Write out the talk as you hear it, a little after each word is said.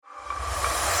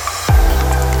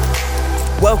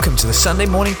Welcome to the Sunday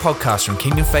morning podcast from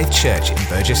Kingdom Faith Church in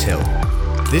Burgess Hill.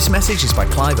 This message is by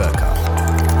Clive Urquhart.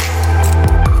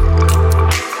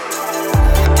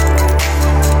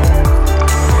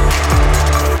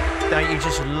 Don't you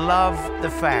just love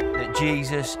the fact that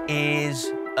Jesus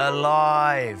is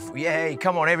alive? Yay,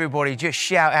 come on everybody, just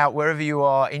shout out wherever you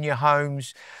are, in your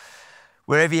homes,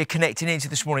 wherever you're connecting into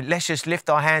this morning. Let's just lift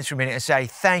our hands for a minute and say,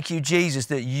 thank you, Jesus,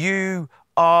 that you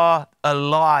are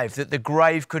alive, that the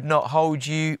grave could not hold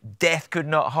you, death could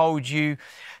not hold you,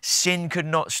 sin could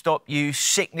not stop you,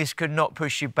 sickness could not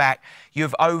push you back.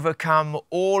 You've overcome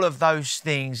all of those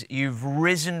things. You've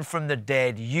risen from the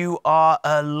dead. You are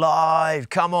alive.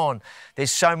 Come on.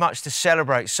 There's so much to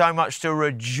celebrate, so much to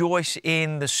rejoice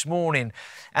in this morning.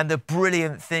 And the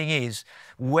brilliant thing is,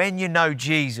 when you know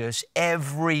Jesus,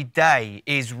 every day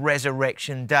is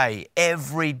Resurrection Day.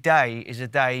 Every day is a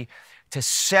day to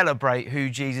celebrate who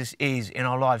Jesus is in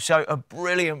our lives. So a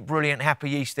brilliant, brilliant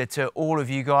happy Easter to all of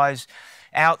you guys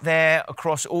out there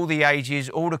across all the ages,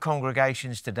 all the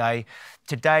congregations today.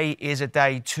 Today is a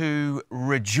day to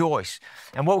rejoice.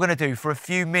 And what we're going to do for a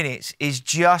few minutes is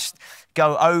just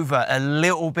go over a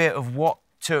little bit of what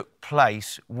took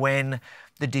place when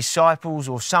the disciples,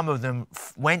 or some of them,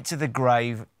 went to the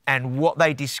grave and what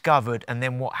they discovered and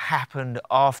then what happened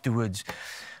afterwards.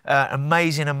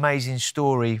 Amazing, amazing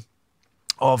story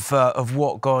of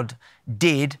what God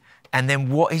did, and then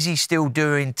what is he still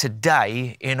doing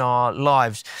today in our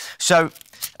lives. So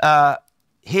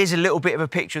here's a little bit of a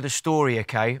picture of the story,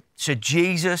 okay? So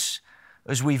Jesus,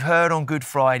 as we've heard on Good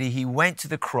Friday, he went to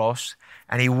the cross,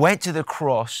 and he went to the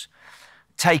cross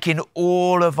taking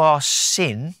all of our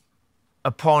sin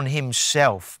upon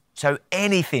himself. So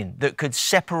anything that could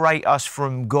separate us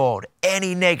from God,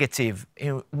 any negative,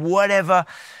 in whatever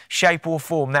shape or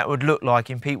form that would look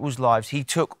like in people's lives, he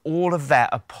took all of that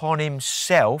upon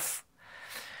himself.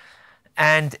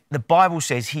 And the Bible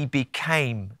says he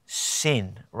became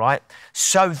sin, right?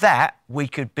 So that we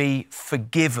could be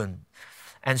forgiven,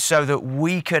 and so that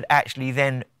we could actually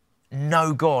then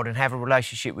know God and have a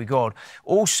relationship with God.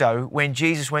 Also, when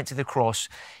Jesus went to the cross,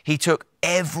 he took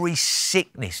every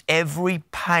sickness, every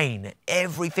pain,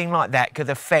 everything like that could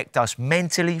affect us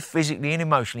mentally, physically, and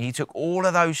emotionally. He took all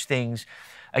of those things,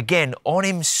 again, on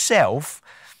himself,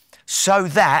 so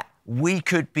that we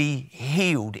could be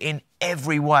healed in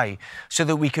every way, so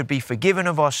that we could be forgiven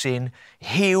of our sin,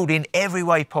 healed in every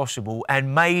way possible,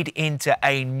 and made into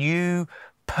a new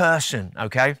person,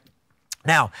 okay?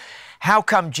 Now, how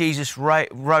come Jesus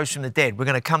rose from the dead? We're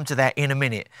going to come to that in a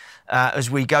minute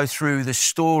as we go through the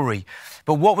story.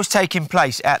 But what was taking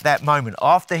place at that moment,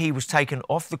 after he was taken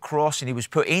off the cross and he was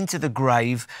put into the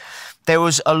grave, there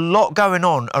was a lot going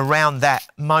on around that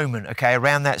moment, okay,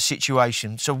 around that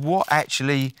situation. So what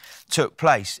actually took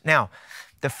place? Now,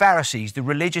 the Pharisees, the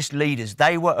religious leaders,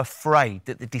 they were afraid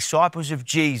that the disciples of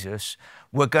Jesus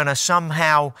were going to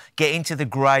somehow get into the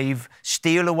grave,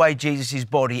 steal away Jesus'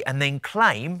 body, and then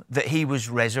claim that he was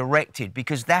resurrected,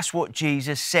 because that's what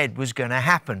Jesus said was going to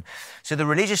happen. So the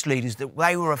religious leaders,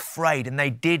 they were afraid, and they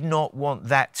did not want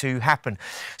that to happen.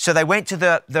 So they went to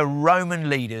the Roman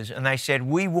leaders and they said,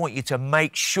 we want you to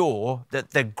make sure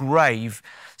that the grave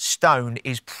stone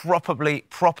is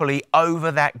properly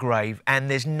over that grave, and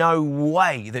there's no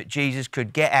way that Jesus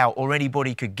could get out or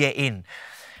anybody could get in.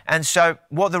 And so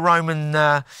what the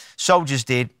Roman soldiers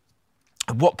did,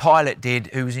 what Pilate did,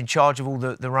 who was in charge of all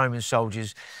the Roman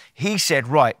soldiers, he said,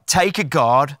 right, take a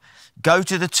guard, go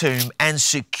to the tomb and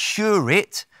secure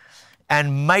it,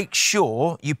 and make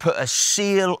sure you put a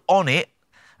seal on it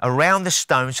around the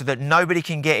stone so that nobody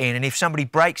can get in. And if somebody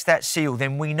breaks that seal,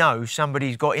 then we know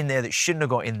somebody's got in there that shouldn't have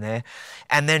got in there.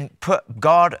 And then put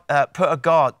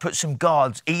some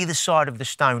guards either side of the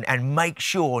stone and make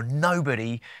sure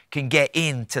nobody can get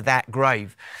into that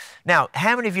grave. Now,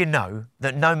 how many of you know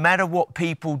that no matter what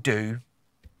people do,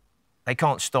 they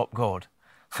can't stop God?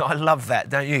 I love that,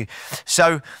 don't you?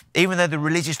 So even though the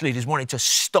religious leaders wanted to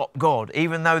stop God,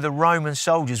 even though the Roman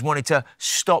soldiers wanted to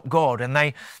stop God, and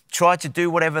they tried to do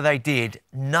whatever they did,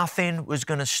 nothing was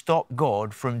going to stop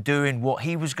God from doing what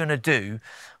he was going to do,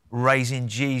 raising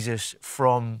Jesus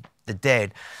from the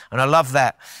dead. And I love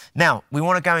that. Now, we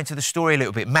want to go into the story a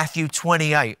little bit. Matthew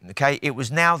 28, okay? It was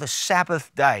now the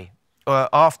Sabbath day,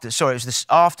 after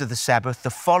the Sabbath, the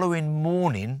following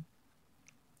morning,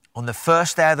 on the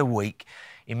first day of the week.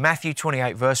 In Matthew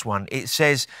 28, verse 1, it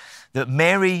says that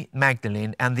Mary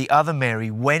Magdalene and the other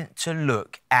Mary went to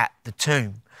look at the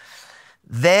tomb.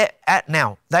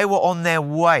 Now, they were on their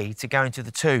way to go into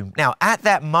the tomb. Now, at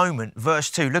that moment, verse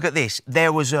 2, look at this.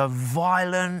 There was a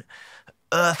violent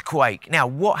earthquake. Now,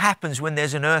 what happens when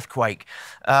there's an earthquake?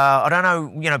 I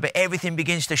don't know, but everything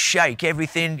begins to shake.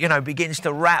 Everything, begins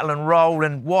to rattle and roll.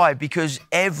 And why? Because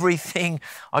everything,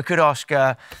 I could ask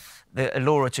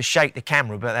Laura to shake the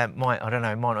camera, but that might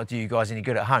not do you guys any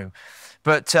good at home.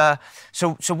 But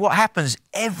so what happens?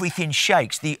 Everything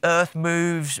shakes. The earth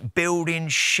moves,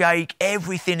 buildings shake,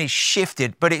 everything is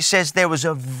shifted. But it says there was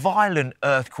a violent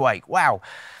earthquake. Wow,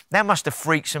 that must have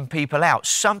freaked some people out.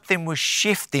 Something was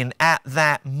shifting at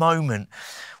that moment.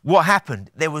 What happened?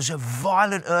 There was a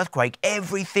violent earthquake.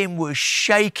 Everything was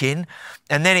shaking.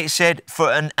 And then it said,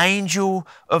 for an angel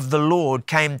of the Lord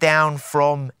came down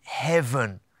from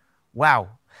heaven.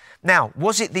 Wow. Now,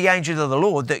 was it the angel of the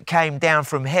Lord that came down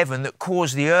from heaven that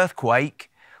caused the earthquake?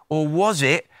 Or was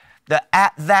it that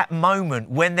at that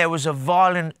moment when there was a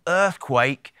violent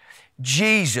earthquake,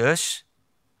 Jesus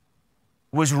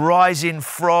was rising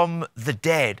from the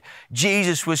dead?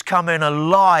 Jesus was coming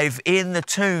alive in the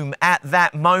tomb at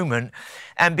that moment.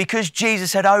 And because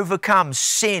Jesus had overcome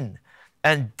sin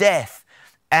and death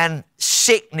and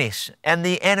sickness and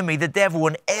the enemy, the devil,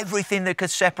 and everything that could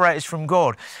separate us from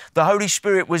God, the Holy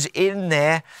Spirit was in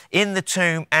there, in the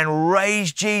tomb, and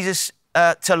raised Jesus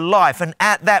to life. And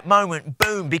at that moment,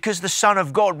 boom, because the Son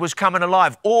of God was coming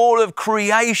alive, all of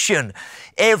creation,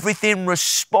 everything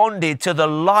responded to the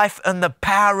life and the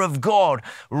power of God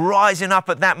rising up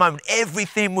at that moment.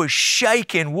 Everything was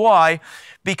shaking. Why?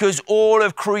 Because all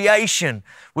of creation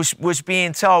was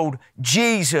being told,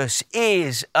 Jesus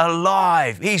is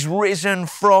alive. He's risen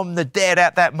from the dead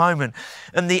at that moment.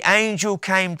 And the angel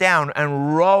came down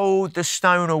and rolled the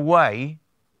stone away.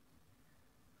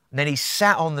 And then he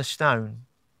sat on the stone.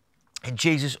 And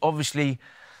Jesus obviously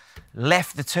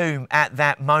left the tomb at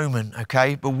that moment,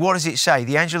 okay? But what does it say?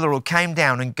 The angel of the Lord came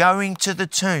down and going to the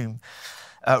tomb,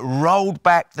 rolled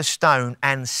back the stone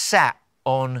and sat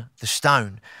on the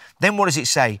stone. Then what does it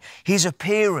say? His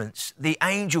appearance, the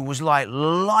angel, was like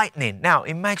lightning. Now,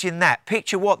 imagine that.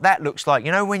 Picture what that looks like.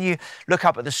 When you look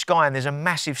up at the sky and there's a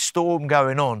massive storm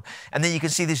going on, and then you can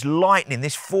see this lightning,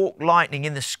 this forked lightning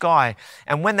in the sky.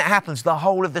 And when that happens, the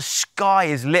whole of the sky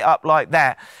is lit up like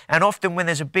that. And often when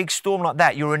there's a big storm like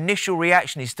that, your initial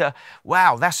reaction is to,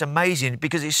 wow, that's amazing,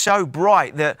 because it's so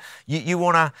bright that you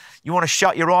want to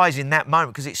shut your eyes in that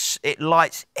moment because it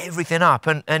lights everything up.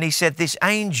 And he said this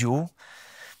angel,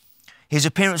 his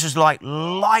appearance was like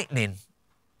lightning,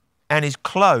 and his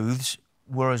clothes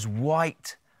were as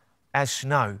white as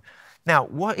snow. Now,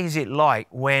 what is it like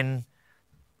when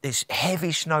it's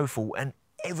heavy snowfall and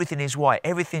everything is white?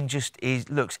 Everything just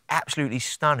looks absolutely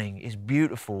stunning. It's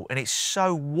beautiful, and it's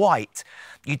so white.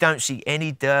 You don't see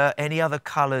any dirt, any other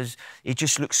colours. It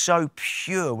just looks so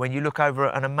pure when you look over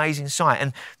an amazing sight.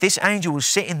 And this angel was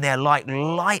sitting there like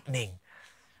lightning,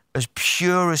 as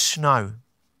pure as snow.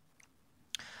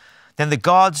 Then the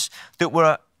guards that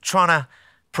were trying to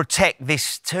protect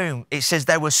this tomb, it says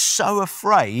they were so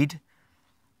afraid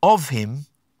of him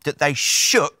that they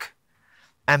shook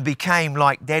and became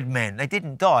like dead men. They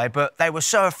didn't die, but they were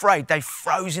so afraid they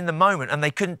froze in the moment and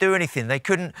they couldn't do anything. They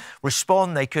couldn't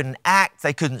respond, they couldn't act,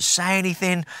 they couldn't say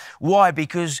anything. Why?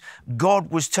 Because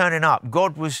God was turning up.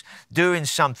 God was doing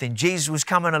something. Jesus was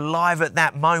coming alive at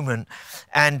that moment.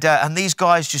 And these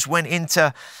guys just went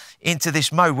into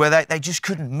this mode where they just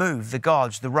couldn't move, the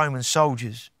guards, the Roman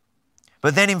soldiers.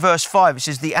 But then in verse 5, it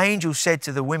says, the angel said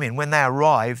to the women when they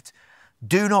arrived,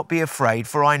 do not be afraid,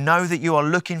 for I know that you are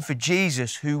looking for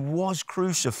Jesus who was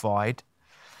crucified.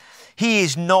 He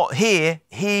is not here.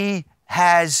 He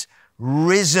has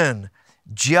risen,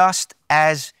 just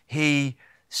as he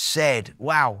said.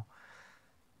 Wow.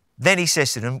 Then he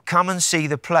says to them, come and see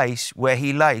the place where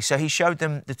he lay. So he showed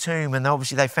them the tomb, and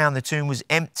obviously they found the tomb was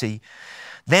empty.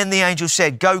 Then the angel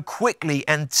said, go quickly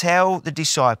and tell the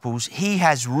disciples, he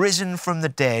has risen from the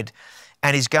dead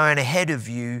and is going ahead of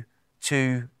you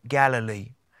to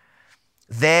Galilee.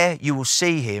 There you will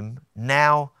see him.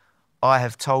 Now I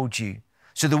have told you.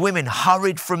 So the women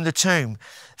hurried from the tomb,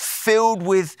 filled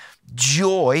with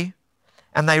joy,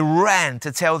 and they ran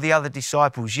to tell the other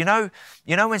disciples. You know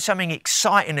when something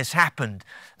exciting has happened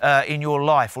in your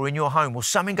life or in your home, or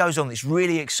something goes on that's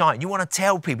really exciting, you want to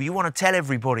tell people, you want to tell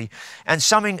everybody. And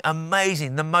something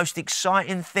amazing, the most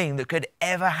exciting thing that could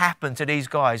ever happen to these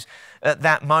guys at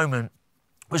that moment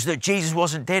was that Jesus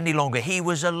wasn't dead any longer. He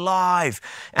was alive.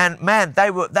 And man, they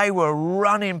were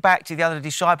running back to the other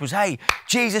disciples. Hey,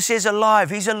 Jesus is alive.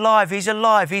 He's alive. He's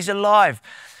alive. He's alive.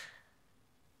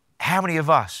 How many of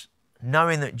us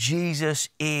knowing that Jesus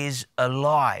is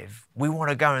alive. We want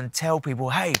to go and tell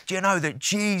people, hey, do you know that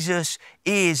Jesus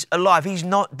is alive? He's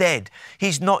not dead.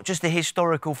 He's not just a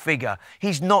historical figure.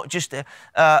 He's not just, in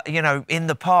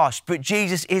the past, but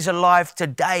Jesus is alive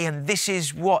today. And this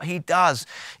is what he does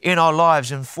in our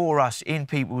lives and for us in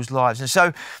people's lives. And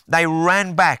so they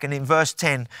ran back, and in verse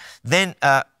 10,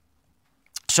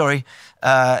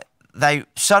 they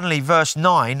suddenly, verse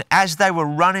 9, as they were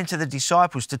running to the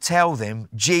disciples to tell them,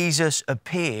 Jesus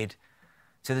appeared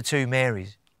to the two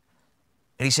Marys.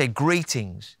 And he said,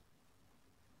 greetings.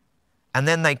 And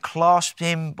then they clasped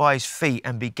him by his feet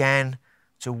and began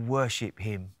to worship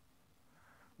him.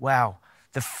 Wow.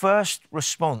 The first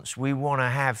response we want to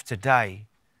have today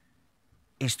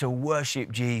is to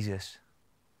worship Jesus.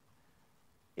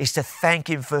 Is to thank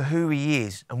him for who he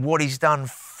is and what he's done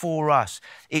for us.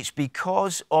 It's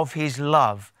because of his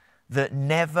love that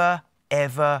never,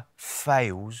 ever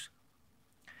fails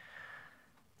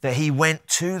that he went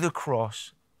to the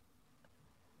cross,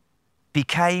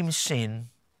 became sin.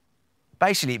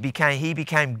 Basically, he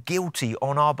became guilty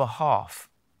on our behalf.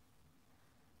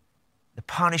 The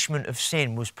punishment of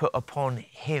sin was put upon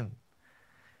him.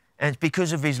 And it's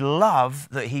because of his love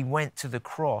that he went to the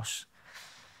cross.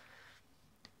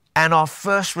 And our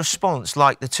first response,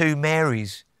 like the two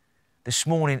Marys this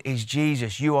morning, is,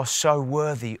 Jesus, you are so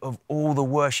worthy of all the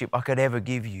worship I could ever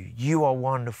give you. You are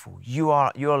wonderful.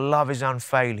 Your love is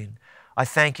unfailing. I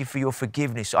thank you for your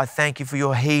forgiveness. I thank you for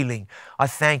your healing. I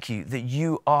thank you that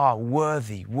you are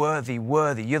worthy, worthy,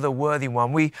 worthy. You're the worthy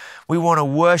one. We want to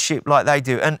worship like they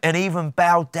do and even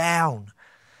bow down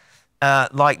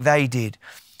like they did.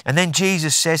 And then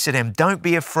Jesus says to them, don't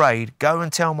be afraid. Go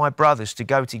and tell my brothers to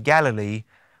go to Galilee,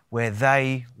 where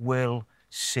they will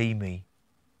see me.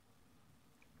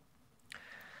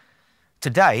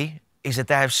 Today is a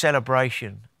day of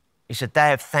celebration. It's a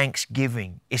day of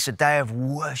thanksgiving. It's a day of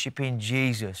worshiping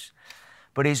Jesus.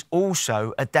 But it's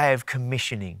also a day of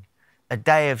commissioning, a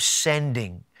day of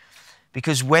sending.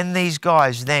 Because when these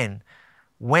guys then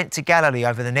went to Galilee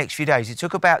over the next few days, it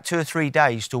took about 2 or 3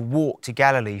 days to walk to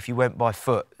Galilee if you went by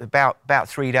foot, about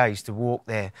 3 days to walk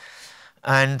there.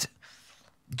 And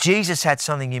Jesus had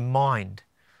something in mind.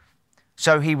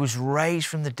 So he was raised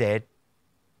from the dead,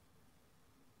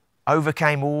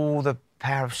 overcame all the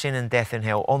power of sin and death and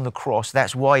hell on the cross.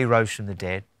 That's why he rose from the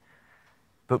dead.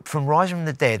 But from rising from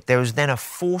the dead, there was then a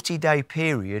 40-day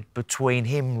period between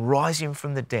him rising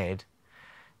from the dead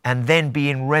and then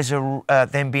being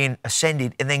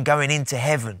ascended and then going into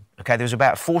heaven. Okay, there was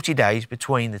about 40 days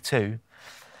between the two.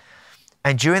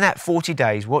 And during that 40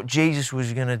 days, what Jesus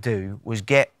was going to do was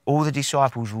get all the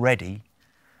disciples ready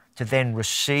to then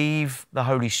receive the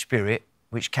Holy Spirit,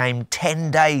 which came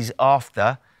 10 days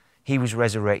after he was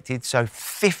resurrected. So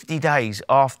 50 days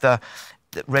after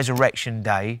the resurrection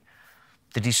day,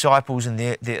 the disciples and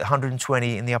the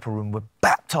 120 in the upper room were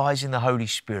baptized in the Holy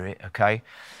Spirit, okay?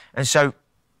 And so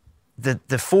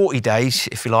the 40 days,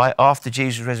 if you like, after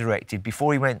Jesus was resurrected,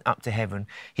 before he went up to heaven,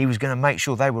 he was going to make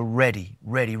sure they were ready,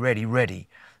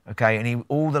 okay? And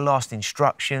all the last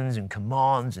instructions and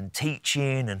commands and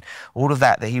teaching and all of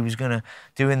that he was going to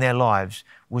do in their lives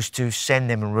was to send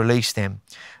them and release them.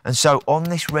 And so on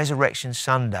this Resurrection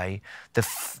Sunday, the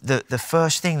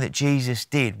first thing that Jesus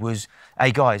did was,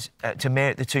 hey guys, to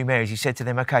the two Marys, he said to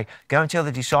them, okay, go and tell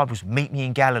the disciples, meet me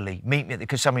in Galilee,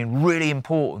 because something really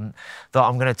important that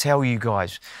I'm going to tell you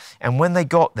guys. And when they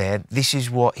got there, this is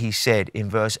what he said in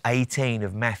verse 18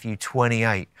 of Matthew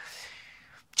 28.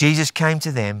 Jesus came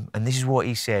to them, and this is what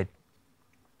he said.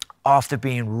 After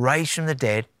being raised from the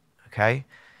dead, okay,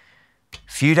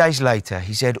 a few days later,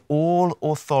 he said, all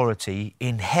authority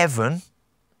in heaven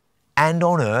and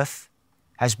on earth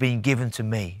has been given to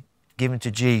me, given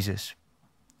to Jesus.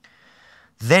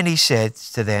 Then he said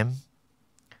to them,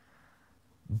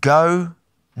 go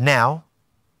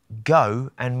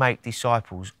and make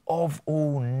disciples of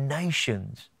all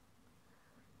nations,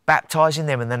 baptizing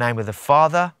them in the name of the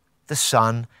Father, the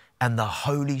Son, and the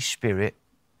Holy Spirit,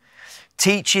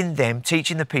 teaching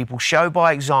the people, show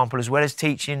by example, as well as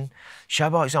show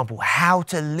by example how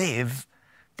to live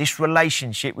this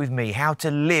relationship with me, how to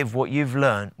live what you've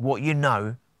learned, what you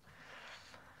know.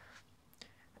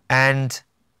 And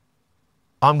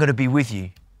I'm going to be with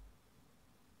you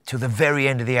till the very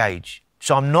end of the age.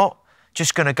 So I'm not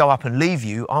just going to go up and leave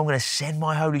you. I'm going to send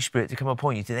my Holy Spirit to come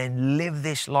upon you to then live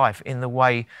this life in the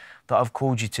way that I've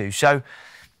called you to. So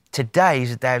today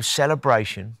is a day of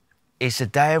celebration. It's a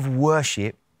day of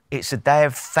worship. It's a day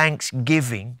of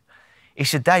thanksgiving.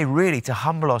 It's a day really to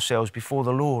humble ourselves before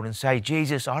the Lord and say,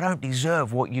 Jesus, I don't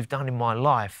deserve what you've done in my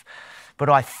life, but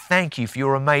I thank you for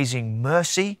your amazing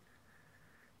mercy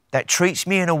that treats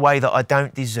me in a way that I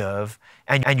don't deserve,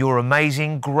 and your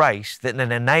amazing grace that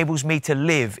then enables me to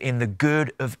live in the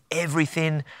good of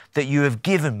everything that you have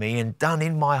given me and done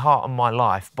in my heart and my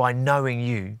life by knowing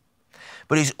you.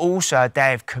 But it's also a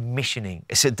day of commissioning.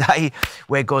 It's a day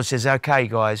where God says, okay,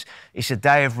 guys, it's a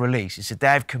day of release. It's a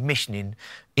day of commissioning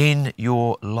in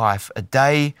your life, a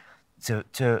day to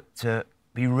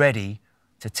be ready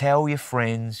to tell your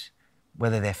friends,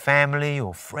 whether they're family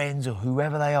or friends or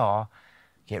whoever they are,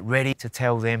 get ready to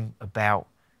tell them about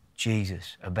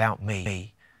Jesus, about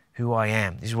me, who I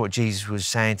am. This is what Jesus was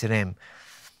saying to them.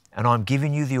 And I'm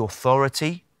giving you the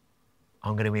authority.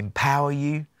 I'm going to empower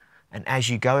you. And as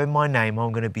you go in my name,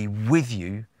 I'm going to be with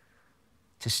you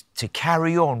to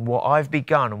carry on what I've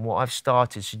begun and what I've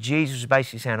started. So Jesus was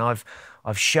basically saying,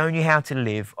 I've shown you how to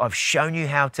live. I've shown you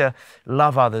how to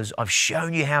love others. I've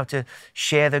shown you how to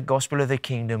share the gospel of the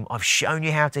kingdom. I've shown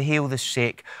you how to heal the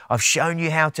sick. I've shown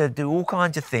you how to do all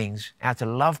kinds of things, how to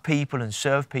love people and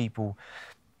serve people.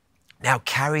 Now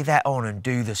carry that on and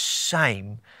do the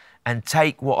same, and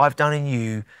take what I've done in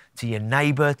you to your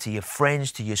neighbor, to your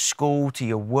friends, to your school, to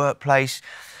your workplace,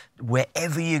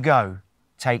 wherever you go.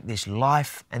 Take this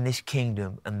life and this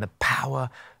kingdom and the power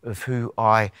of who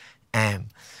I am.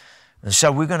 And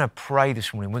so we're going to pray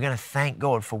this morning. We're going to thank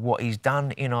God for what He's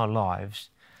done in our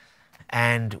lives,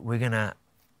 and we're going to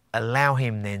allow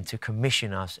Him then to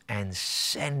commission us and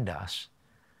send us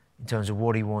in terms of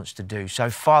what He wants to do.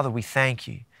 So Father, we thank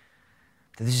you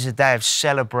that this is a day of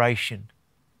celebration,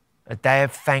 a day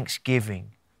of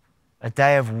thanksgiving, a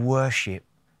day of worship,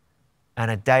 and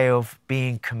a day of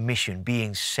being commissioned,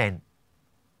 being sent.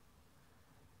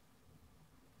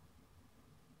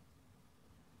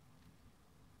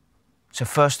 So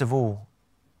first of all,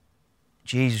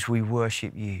 Jesus, we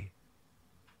worship you.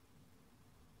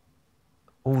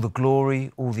 All the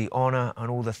glory, all the honor, and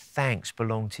all the thanks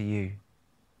belong to you.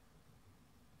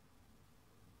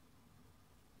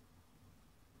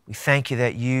 We thank you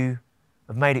that you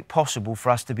have made it possible for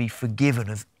us to be forgiven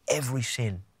of every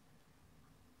sin.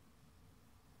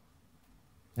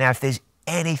 Now, if there's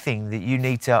anything that you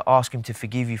need to ask Him to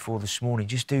forgive you for this morning,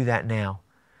 just do that now.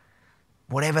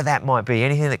 Whatever that might be,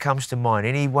 anything that comes to mind,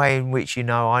 any way in which you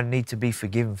know I need to be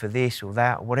forgiven for this or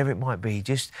that, or whatever it might be,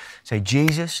 just say,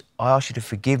 Jesus, I ask you to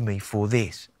forgive me for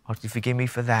this. I ask you to forgive me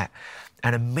for that.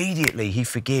 And immediately He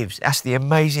forgives. That's the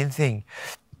amazing thing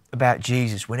about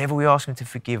Jesus. Whenever we ask Him to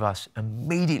forgive us,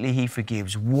 immediately He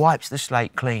forgives, wipes the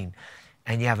slate clean,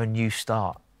 and you have a new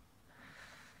start.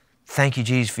 Thank you,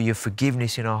 Jesus, for your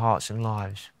forgiveness in our hearts and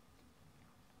lives.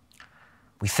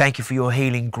 We thank you for your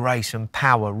healing grace and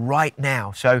power right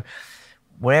now. So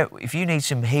if you need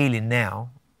some healing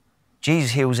now, Jesus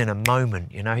heals in a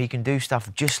moment. You know, He can do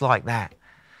stuff just like that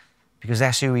because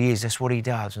that's who He is. That's what He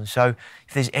does. And so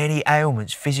if there's any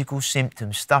ailments, physical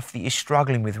symptoms, stuff that you're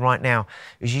struggling with right now,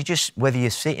 is you just, whether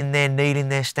you're sitting there, kneeling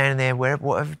there, standing there,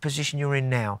 whatever position you're in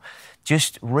now,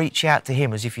 just reach out to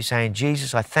Him as if you're saying,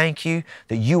 Jesus, I thank you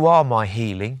that you are my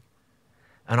healing.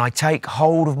 And I take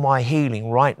hold of my healing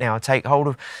right now. I take hold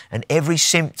of, and every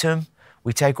symptom,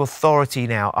 we take authority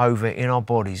now over in our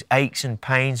bodies. Aches and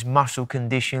pains, muscle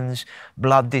conditions,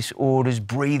 blood disorders,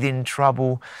 breathing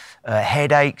trouble,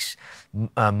 headaches,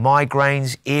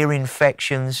 migraines, ear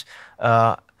infections,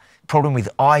 problem with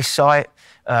eyesight,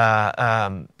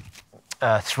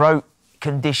 throat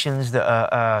conditions that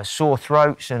are sore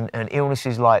throats and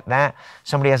illnesses like that.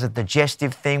 Somebody has a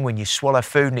digestive thing when you swallow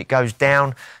food and it goes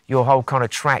down your whole kind of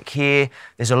track here.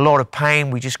 There's a lot of pain.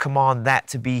 We just command that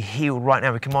to be healed right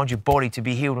now. We command your body to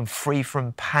be healed and free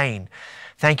from pain.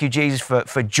 Thank you, Jesus,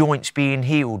 for joints being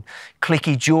healed.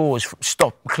 Clicky jaws,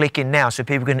 stop clicking now so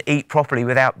people can eat properly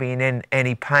without being in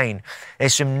any pain.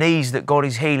 There's some knees that God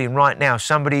is healing right now.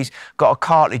 Somebody's got a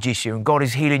cartilage issue and God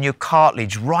is healing your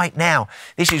cartilage right now.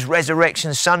 This is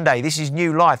Resurrection Sunday. This is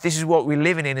new life. This is what we're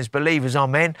living in as believers.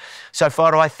 Amen. So,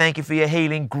 Father, I thank you for your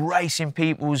healing grace in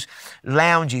people's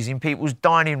lounges, in people's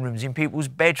dining rooms, in people's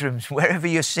bedrooms, wherever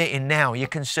you're sitting now, your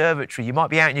conservatory. You might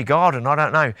be out in your garden. I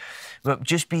don't know. But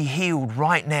just be healed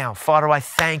right now. Father, I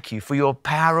thank you for your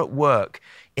power at work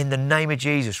in the name of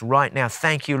Jesus right now.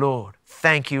 Thank you, Lord.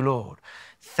 Thank you, Lord.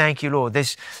 Thank you, Lord.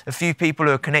 There's a few people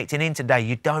who are connecting in today.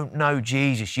 You don't know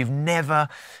Jesus. You've never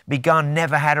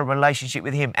had a relationship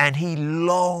with Him. And He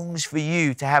longs for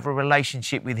you to have a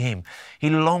relationship with Him. He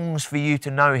longs for you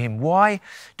to know Him. Why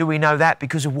do we know that?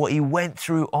 Because of what He went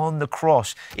through on the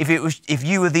cross. If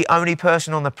you were the only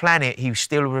person on the planet, He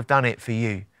still would have done it for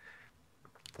you.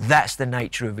 That's the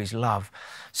nature of His love.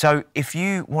 So if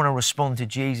you want to respond to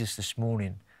Jesus this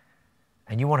morning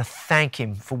and you want to thank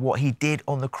Him for what He did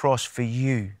on the cross for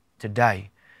you today,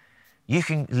 You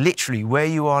can literally, where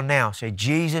you are now, say,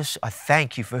 Jesus, I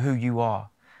thank you for who you are.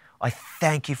 I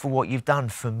thank you for what you've done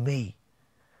for me.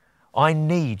 I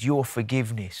need your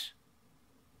forgiveness.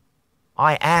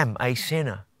 I am a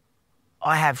sinner.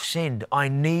 I have sinned. I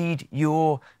need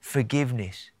your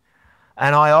forgiveness.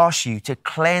 And I ask you to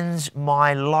cleanse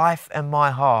my life and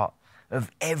my heart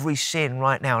of every sin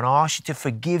right now. And I ask you to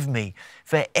forgive me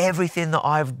for everything that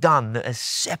I've done that has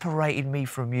separated me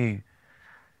from you.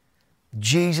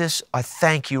 Jesus, I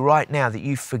thank you right now that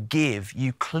you forgive,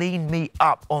 you clean me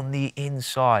up on the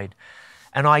inside.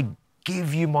 And I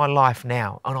give you my life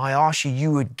now. And I ask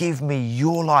you would give me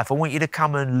your life. I want you to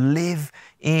come and live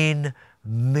in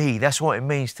me. That's what it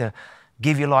means to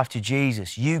give your life to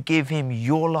Jesus. You give him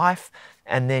your life,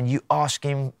 and then you ask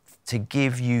him to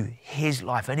give you his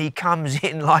life. And he comes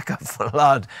in like a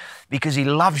flood because he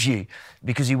loves you,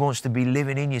 because he wants to be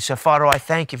living in you. So Father, I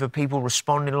thank you for people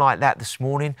responding like that this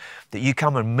morning, that you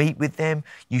come and meet with them,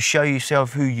 you show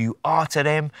yourself who you are to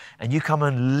them, and you come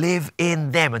and live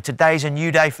in them. And today's a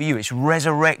new day for you. It's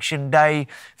resurrection day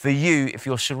for you if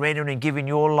you're surrendering and giving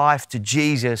your life to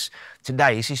Jesus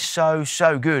today. This is so,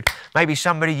 so good. Maybe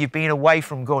somebody, you've been away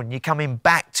from God and you're coming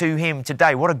back to him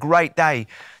today. What a great day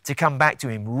to come back to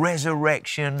him.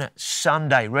 Resurrection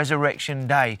Sunday, Resurrection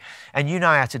Day. And you know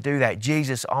how to do that.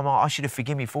 Jesus, I ask you to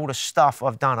forgive me for all the stuff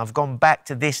I've done. I've gone back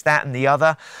to this, that, and the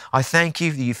other. I thank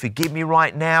you that you forgive me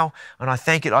right now. And I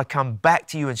thank you that I come back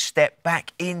to you and step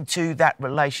back into that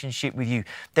relationship with you.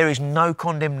 There is no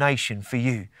condemnation for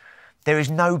you. There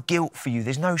is no guilt for you.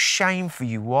 There's no shame for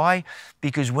you. Why?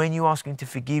 Because when you ask him to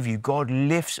forgive you, God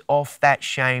lifts off that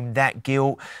shame, that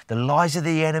guilt. The lies of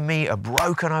the enemy are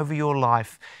broken over your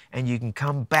life, and you can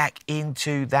come back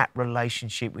into that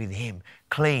relationship with him.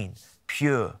 Clean,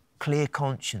 pure, clear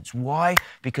conscience. Why?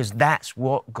 Because that's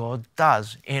what God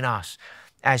does in us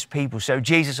as people. So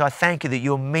Jesus, I thank you that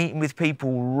you're meeting with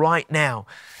people right now,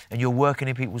 and you're working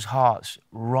in people's hearts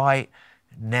right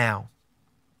now.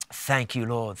 Thank you,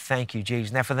 Lord. Thank you,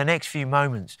 Jesus. Now, for the next few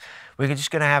moments, we're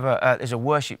just going to have there's a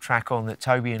worship track on that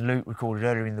Toby and Luke recorded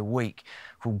earlier in the week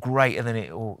called Greater Than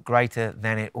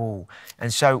It All.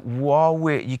 And so while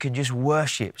you can just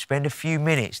worship, spend a few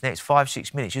minutes, next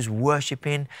 5-6 minutes, just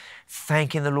worshiping,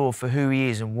 thanking the Lord for who he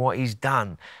is and what he's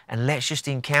done. And let's just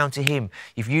encounter him.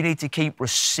 If you need to keep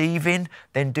receiving,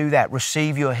 then do that.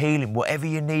 Receive your healing. Whatever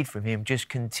you need from him, just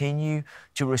continue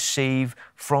to receive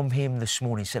from him this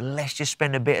morning. So let's just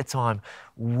spend a bit of time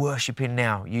worshiping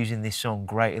now using this song,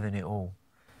 Greater Than It All.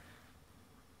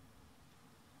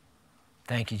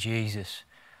 Thank you, Jesus.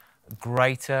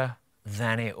 Greater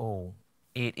than it all.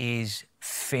 It is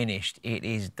finished. It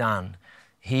is done.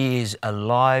 He is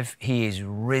alive. He is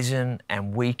risen,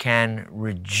 and we can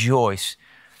rejoice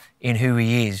in who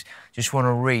he is. Just want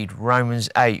to read Romans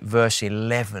 8, verse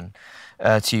 11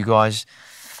 to you guys.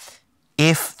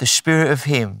 If the Spirit of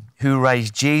him who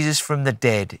raised Jesus from the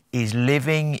dead is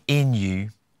living in you,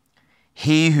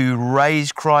 he who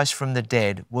raised Christ from the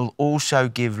dead will also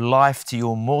give life to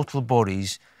your mortal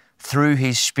bodies through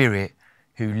his Spirit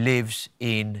who lives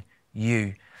in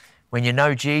you. When you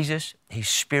know Jesus, his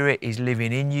Spirit is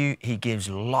living in you. He gives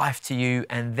life to you,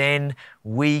 and then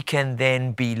we can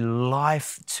then be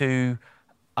life to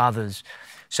others.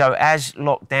 So as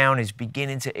lockdown is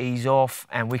beginning to ease off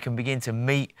and we can begin to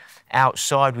meet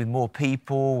outside with more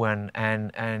people and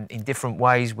in different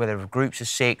ways, whether groups of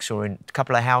 6 or in a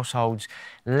couple of households,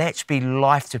 let's be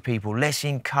life to people. Let's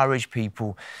encourage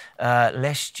people.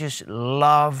 Let's just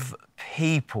love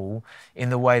people in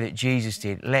the way that Jesus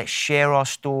did. Let's share our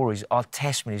stories, our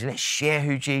testimonies. Let's share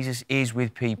who Jesus is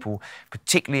with people,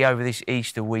 particularly over this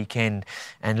Easter weekend,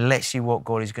 and let's see what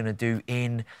God is going to do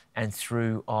in and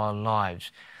through our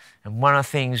lives. And one of the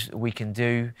things that we can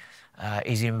do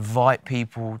is invite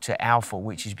people to Alpha,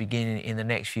 which is beginning in the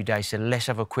next few days. So let's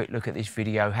have a quick look at this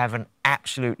video. Have an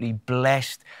absolutely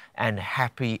blessed and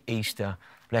happy Easter.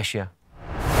 Bless you.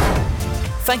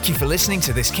 Thank you for listening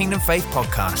to this Kingdom Faith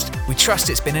podcast. We trust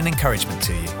it's been an encouragement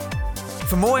to you.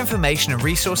 For more information and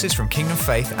resources from Kingdom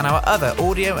Faith and our other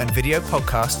audio and video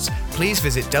podcasts, please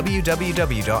visit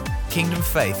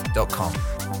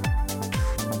www.kingdomfaith.com.